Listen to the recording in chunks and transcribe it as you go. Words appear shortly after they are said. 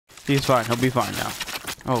He's fine. He'll be fine now.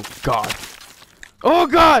 Oh, God. Oh,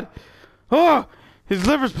 God! Oh! His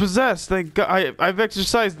liver's possessed. Thank God. I've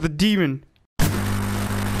exorcised the demon.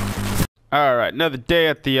 Alright, another day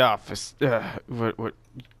at the office. What?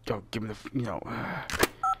 Oh, give me the...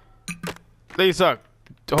 Lisa,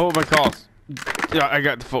 hold my calls. Yeah, I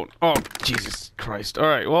got the phone. Oh, Jesus Christ.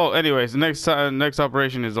 Alright, well, anyways, the next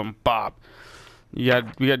operation is on Bob. We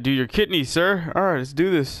gotta do your kidney, sir. Alright, let's do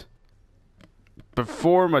this.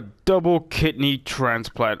 Perform a double kidney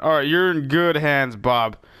transplant. Alright, you're in good hands,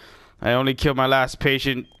 Bob. I only killed my last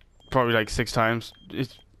patient probably like 6 times.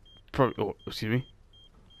 It's probably... Oh, excuse me.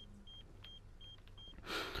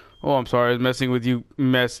 Oh, I'm sorry. I was messing with you.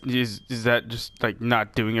 Is that just like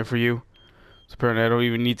not doing it for you? So apparently I don't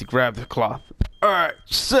even need to grab the cloth. Alright,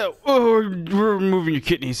 so we're removing your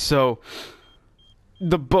kidneys, so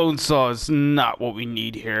the bone saw is not what we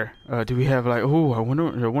need here. Do we have like... Oh, I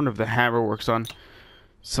wonder if the hammer works on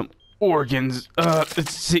some organs.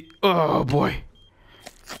 Let's see. Oh boy.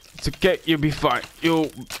 It's okay. You'll be fine.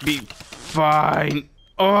 You'll be fine.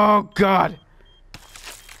 Oh God.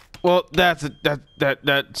 Well, that's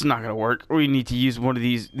not gonna work. We need to use one of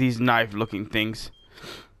these knife-looking things.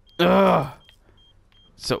 So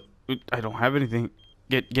I don't have anything.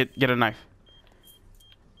 Get a knife.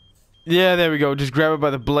 Yeah, there we go. Just grab it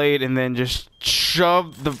by the blade and then just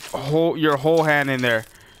shove your whole hand in there.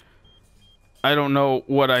 I don't know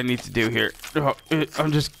what I need to do here.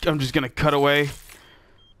 I'm just gonna cut away.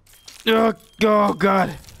 Oh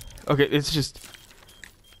God. Okay, it's just...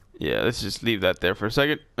 Yeah, let's just leave that there for a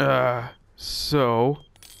second. So...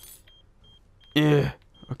 Yeah,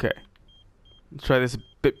 okay. Let's try this a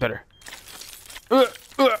bit better.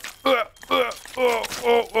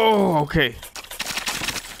 Okay.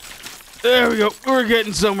 There we go. We're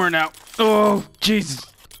getting somewhere now. Oh, Jesus.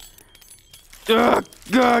 God,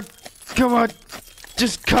 come on.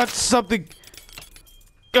 Just cut something.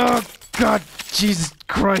 Oh, God, Jesus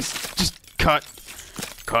Christ. Just cut.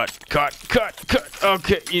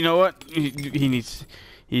 Okay, you know what?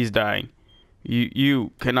 He's dying.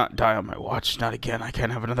 You cannot die on my watch. Not again. I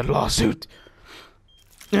can't have another lawsuit.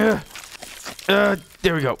 There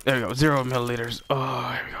we go. 0 milliliters.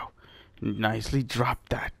 Oh, there we go. Nicely dropped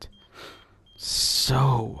that.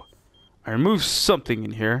 So, I removed something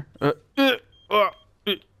in here.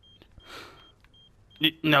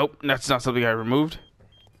 Nope, that's not something I removed.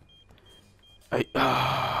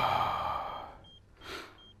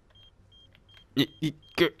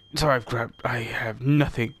 Sorry, I have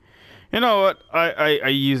nothing. You know what? I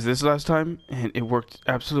used this last time and it worked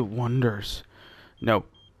absolute wonders. No,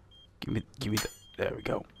 give me the. There we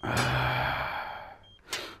go.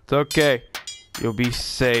 It's okay. You'll be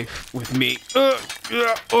safe with me.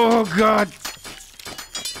 Oh God.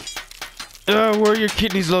 Where are your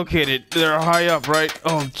kidneys located? They're high up, right?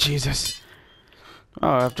 Oh Jesus. Oh,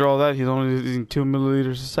 after all that, he's only using 2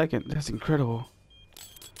 milliliters a second. That's incredible.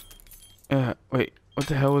 Wait, what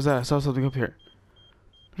the hell was that? I saw something up here.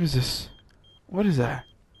 What is this? What is that?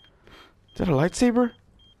 Is that a lightsaber?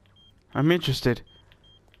 I'm interested.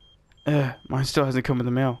 Mine still hasn't come in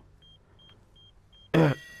the mail.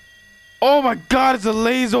 Oh my God, it's a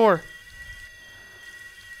laser!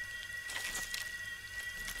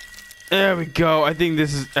 There we go. I think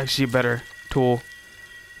this is actually a better tool.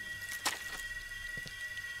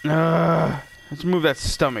 Let's move that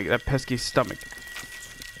stomach, that pesky stomach.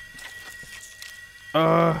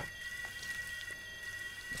 I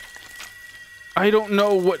don't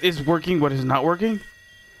know what is working, what is not working.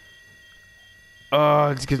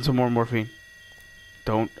 Let's get some more morphine.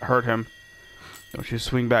 Don't hurt him. Don't you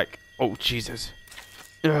swing back. Oh, Jesus.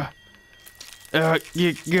 Yeah. Okay,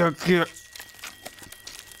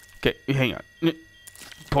 hang on.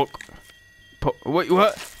 Poke. Wait,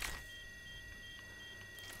 what?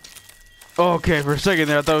 Okay, for a second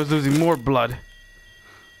there, I thought I was losing more blood.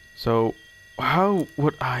 So, how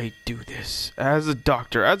would I do this? As a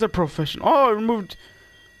doctor, as a professional. Oh, I removed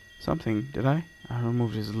something. Did I? I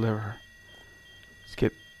removed his liver. Let's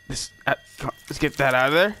get this. Let's get that out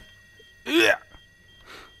of there. Yeah.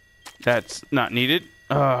 That's not needed.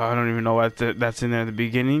 I don't even know what that's in there at the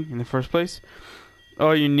beginning, in the first place.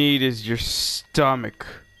 All you need is your stomach,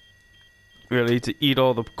 really, to eat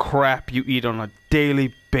all the crap you eat on a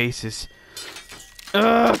daily basis.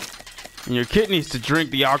 And your kidneys to drink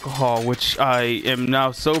the alcohol, which I am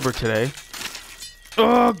now sober today.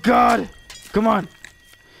 Oh, God. Come on.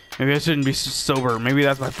 Maybe I shouldn't be sober. Maybe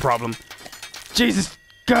that's my problem. Jesus.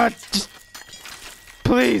 God. Just.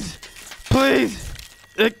 Please. Please.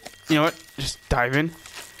 You know what? Just dive in.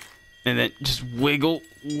 And then just wiggle.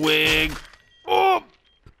 Oh.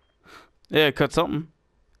 Yeah, cut something.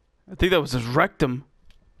 I think that was his rectum.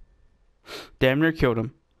 Damn near killed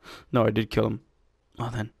him. No, I did kill him. Well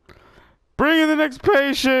then. Bring in the next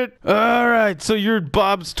patient. All right, so you're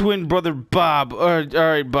Bob's twin brother, Bob. All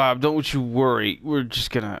right, Bob. Don't you worry. We're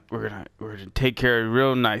gonna take care of you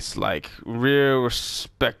real nice, like real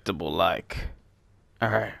respectable, like. All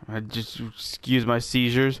right, I just excuse my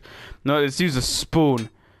seizures. No, let's use a spoon.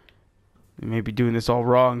 We may be doing this all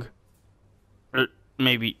wrong. Or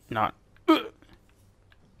maybe not.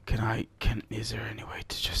 Is there any way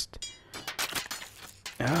to just?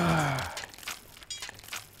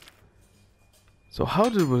 So how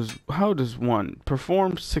does one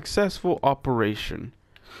perform successful operation?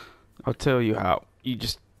 I'll tell you how. You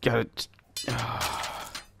just gotta.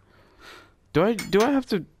 Do I have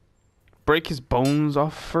to break his bones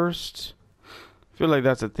off first? I feel like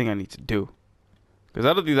that's a thing I need to do, because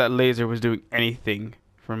I don't think that laser was doing anything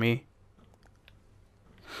for me.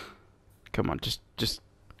 Come on, just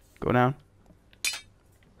go down.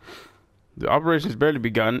 The operation has barely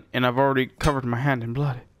begun, and I've already covered my hand in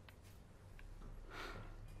blood.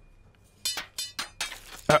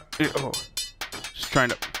 Just trying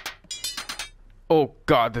to. Oh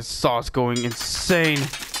God, this saw's going insane.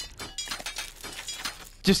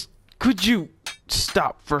 Just could you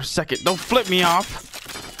stop for a second? Don't flip me off.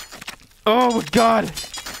 Oh my God.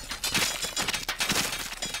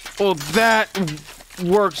 Oh, that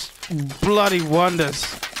works bloody wonders.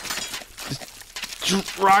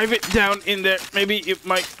 Just drive it down in there. Maybe it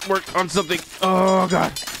might work on something. Oh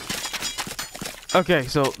God. Okay,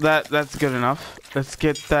 so that's good enough. Let's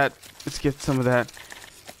get some of that,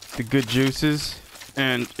 the good juices,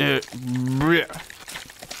 and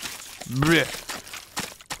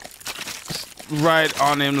right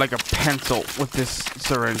on him like a pencil with this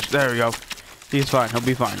syringe. There we go. He's fine. He'll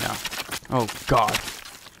be fine now. Oh God.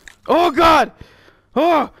 Oh God.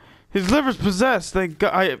 Oh, his liver's possessed. Thank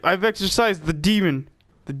God. I've exorcised the demon.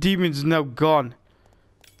 The demon's now gone.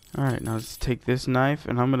 All right, now let's take this knife,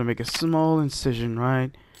 and I'm gonna make a small incision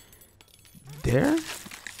right there.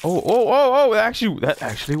 Oh! That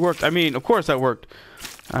actually worked. I mean, of course that worked.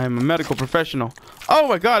 I'm a medical professional. Oh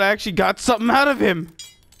my God! I actually got something out of him,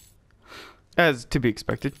 as to be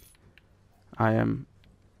expected. I am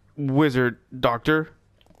wizard doctor.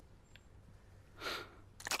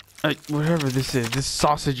 Whatever this is, this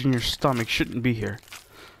sausage in your stomach shouldn't be here.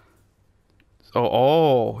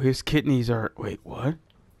 Oh, his kidneys are. Wait, what?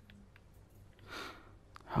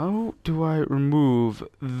 How do I remove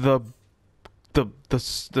the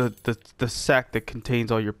sack that contains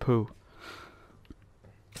all your poo?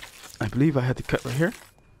 I believe I had to cut right here.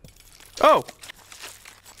 Oh,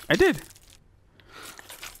 I did.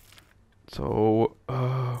 So,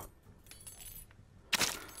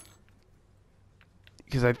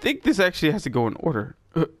 because I think this actually has to go in order.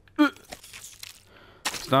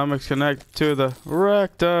 Stomach's connected to the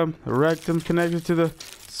rectum. The rectum's connected to the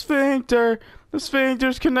sphincter. The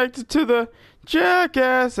sphincter's connected to the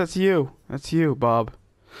jackass. That's you. That's you, Bob.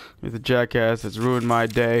 You're the jackass that's ruined my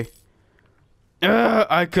day.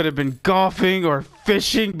 I could have been golfing or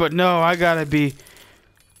fishing, but no, I gotta be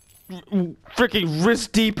freaking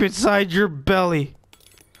wrist deep inside your belly.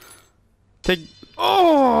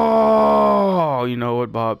 Oh, you know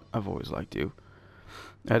what, Bob? I've always liked you.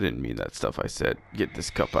 I didn't mean that stuff I said. Get this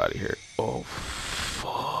cup out of here. Oh,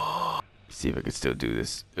 fuck. See if I can still do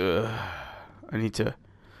this. I need to,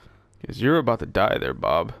 because you're about to die there,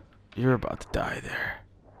 Bob. You're about to die there.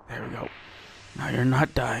 There we go. Now you're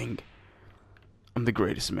not dying. I'm the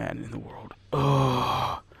greatest man in the world.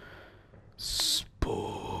 Oh,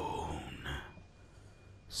 spoon.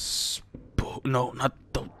 Spoon. No, not.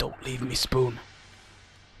 Don't leave me, spoon.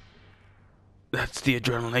 That's the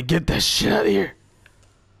adrenaline. Get that shit out of here.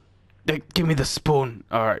 Give me the spoon.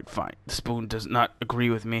 All right, fine. The spoon does not agree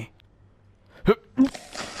with me.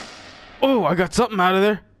 Oh, I got something out of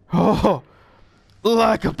there. Oh,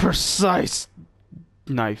 like a precise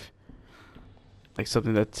knife. Like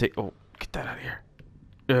something that oh, get that out of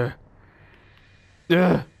here.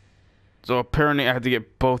 So apparently I had to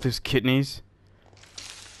get both his kidneys.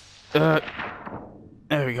 There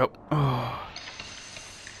we go.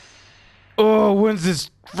 Oh, when's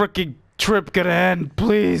this freaking trip gonna end?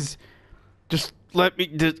 Please, just let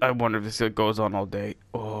me. I wonder if this goes on all day.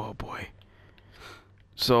 Oh boy.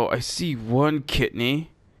 So I see one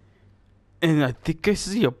kidney, and I think I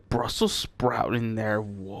see a Brussels sprout in there.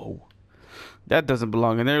 Whoa, that doesn't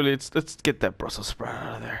belong in there. Let's get that Brussels sprout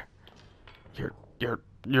out of there.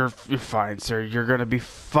 You're fine, sir. You're gonna be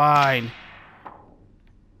fine.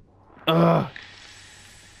 Oh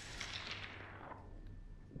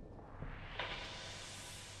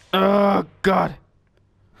God.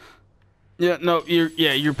 Yeah, no,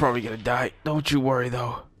 you're probably gonna die. Don't you worry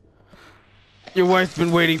though. Your wife's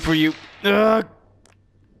been waiting for you. You'll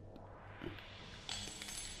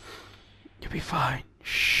be fine.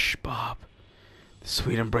 Shh, Bob. The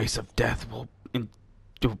sweet embrace of death will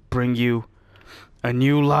bring you a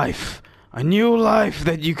new life. A new life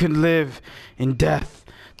that you can live in death.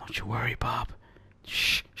 Don't you worry, Bob.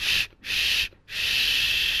 Shh, shh, shh,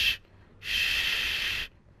 shh, shh.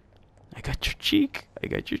 I got your cheek. I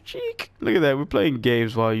got your cheek. Look at that. We're playing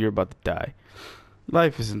games while you're about to die.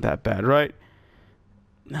 Life isn't that bad, right?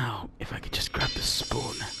 Now, if I could just grab the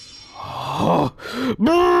spoon. Oh.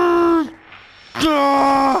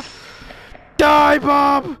 Die,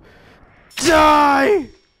 Bob! Die!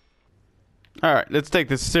 Alright, let's take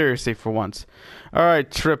this seriously for once.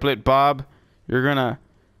 Alright, Triplet Bob. You're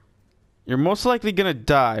most likely gonna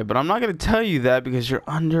die, but I'm not gonna tell you that because you're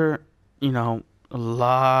under, you know, a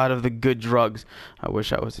lot of the good drugs. I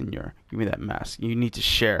wish I was in your... Give me that mask. You need to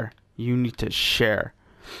share. You need to share.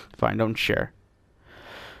 Fine, don't share.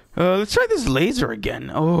 Let's try this laser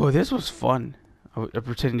again. Oh, this was fun. I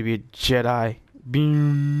pretending to be a Jedi. Beam.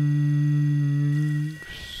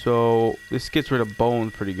 So, this gets rid of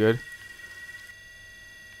bones pretty good.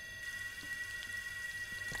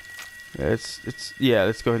 Yeah,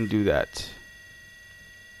 let's go ahead and do that.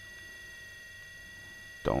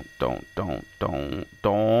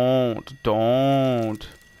 Don't.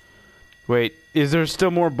 Wait, is there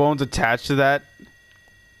still more bones attached to that?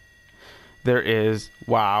 There is.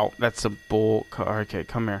 Wow, that's some bull. Okay,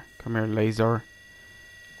 come here. Come here, laser.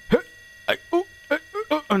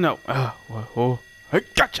 Oh no. Oh, I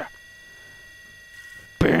gotcha.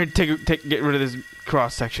 Get rid of this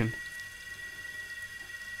cross section.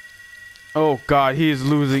 Oh god, he is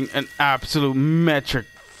losing an absolute metric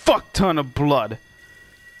fuck ton of blood.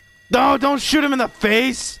 No, don't shoot him in the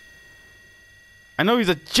face. I know he's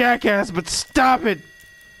a jackass, but stop it.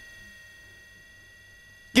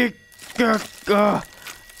 There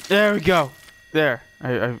we go. There.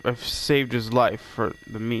 I've saved his life for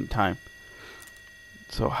the meantime.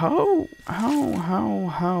 So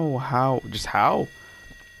just how?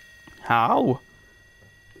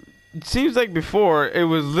 It seems like before it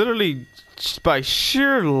was literally by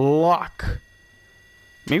sheer luck.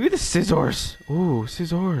 Maybe the scissors. Ooh,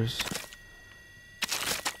 scissors.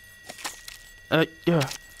 Yeah.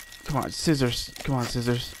 Come on, scissors. Come on,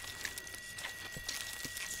 scissors.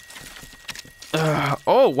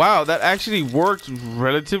 Oh, wow. That actually worked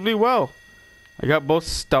relatively well. I got both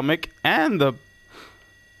stomach and the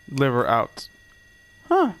liver out.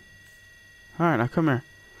 Huh. Alright, now come here.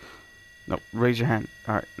 No, raise your hand.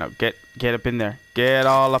 Alright, now get up in there. Get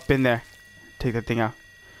all up in there. Take that thing out.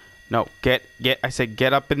 No, I said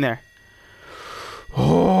get up in there.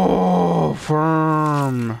 Oh,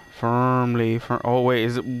 firmly. Oh, wait,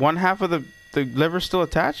 is it one half of the liver still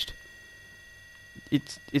attached?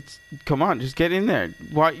 It's, come on, just get in there.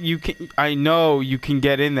 Why, you can, I know you can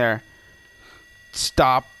get in there.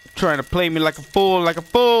 Stop trying to play me like a fool,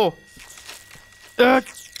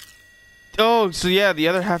 Oh, so yeah, the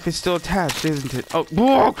other half is still attached, isn't it? Oh,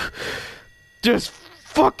 whoa! Just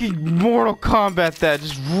fucking Mortal Kombat that.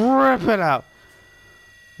 Just rip it out.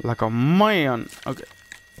 Like a man. Okay.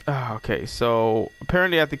 Okay, so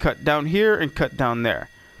apparently I have to cut down here and cut down there.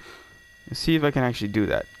 Let's see if I can actually do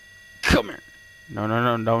that. Come here. No,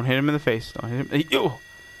 don't hit him in the face. Don't hit him. Ew.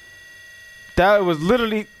 That was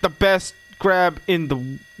literally the best grab in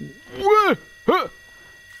the...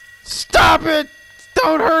 Stop it!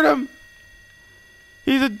 Don't hurt him!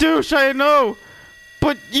 He's a douche, I know.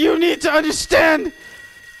 But you need to understand.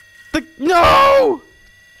 No!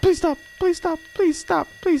 Please stop. Please stop. Please stop.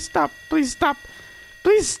 Please stop. Please stop.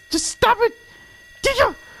 Please just stop it.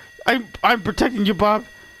 I'm protecting you, Bob.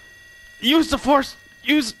 Use the force.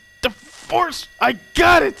 Use the force. I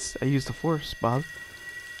got it. I used the force, Bob.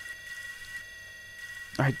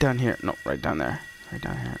 Right down here. No, right down there. Right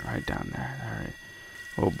down here. Right down there. All right.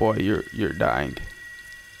 Oh boy, you're dying.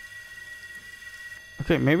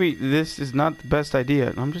 Okay, maybe this is not the best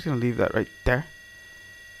idea. I'm just gonna leave that right there.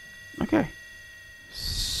 Okay.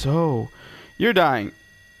 So, you're dying.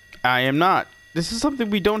 I am not. This is something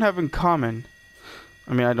we don't have in common.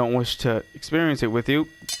 I mean, I don't wish to experience it with you.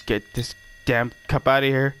 Get this damn cup out of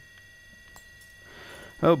here.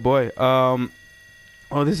 Oh boy. Oh,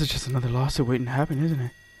 this is just another lawsuit waiting to happen, isn't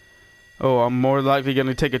it? Oh, I'm more likely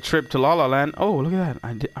gonna take a trip to La La Land. Oh, look at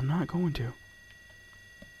that. I'm not going to.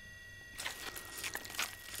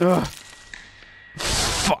 Ugh.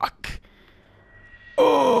 Fuck.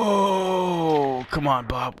 Oh, come on,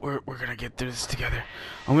 Bob. We're gonna get through this together.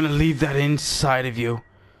 I'm gonna leave that inside of you.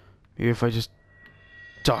 Maybe if I just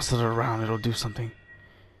jostle it around, it'll do something.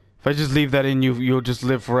 If I just leave that in you, you'll just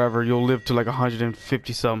live forever. You'll live to like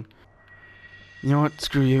 150 some. You know what?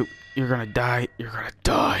 Screw you. You're gonna die. You're gonna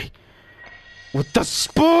die. With the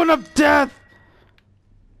spoon of death!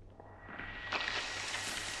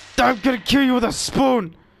 I'm gonna kill you with a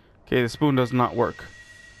spoon! Okay, the spoon does not work.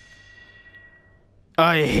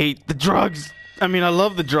 I hate the drugs. I mean, I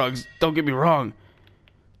love the drugs. Don't get me wrong.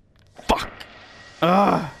 Fuck.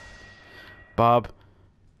 Ah. Bob,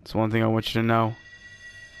 that's one thing I want you to know.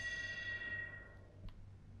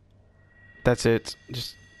 That's it.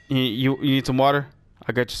 Just you need some water?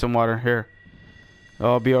 I got you some water. Here.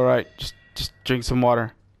 I'll be all right. Just drink some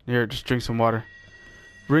water. Here, just drink some water.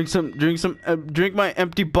 Drink my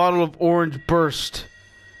empty bottle of orange burst.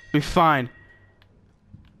 Be fine.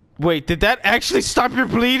 Wait, did that actually stop your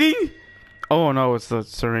bleeding? Oh no, it's the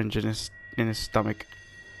syringe in his stomach.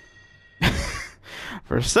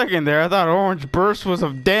 For a second there, I thought orange burst was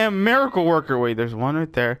a damn miracle worker. Wait, there's one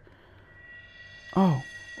right there. Oh,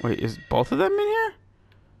 wait, is both of them in here?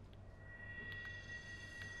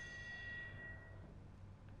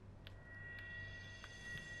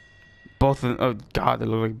 Both of them, oh god, they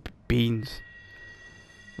look like beans.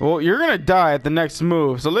 Well, you're gonna die at the next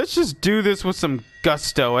move, so let's just do this with some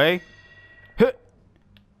gusto, eh? Huh.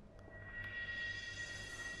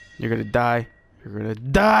 You're gonna die. You're gonna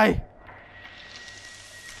die!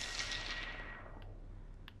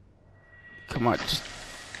 Come on, just...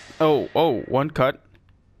 Oh, one cut.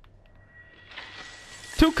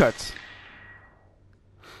 2 cuts.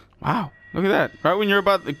 Wow, look at that. Right when you're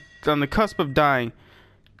on the cusp of dying,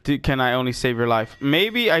 can I only save your life?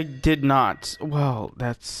 Maybe I did not. Well,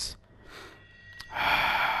 that's...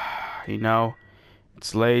 You know,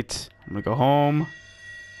 it's late. I'm gonna go home.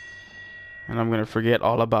 And I'm gonna forget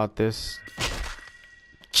all about this.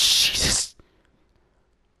 Jesus.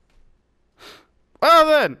 Well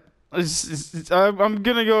then, I'm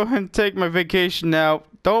gonna go ahead and take my vacation now.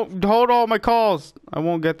 Don't hold all my calls. I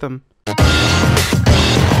won't get them.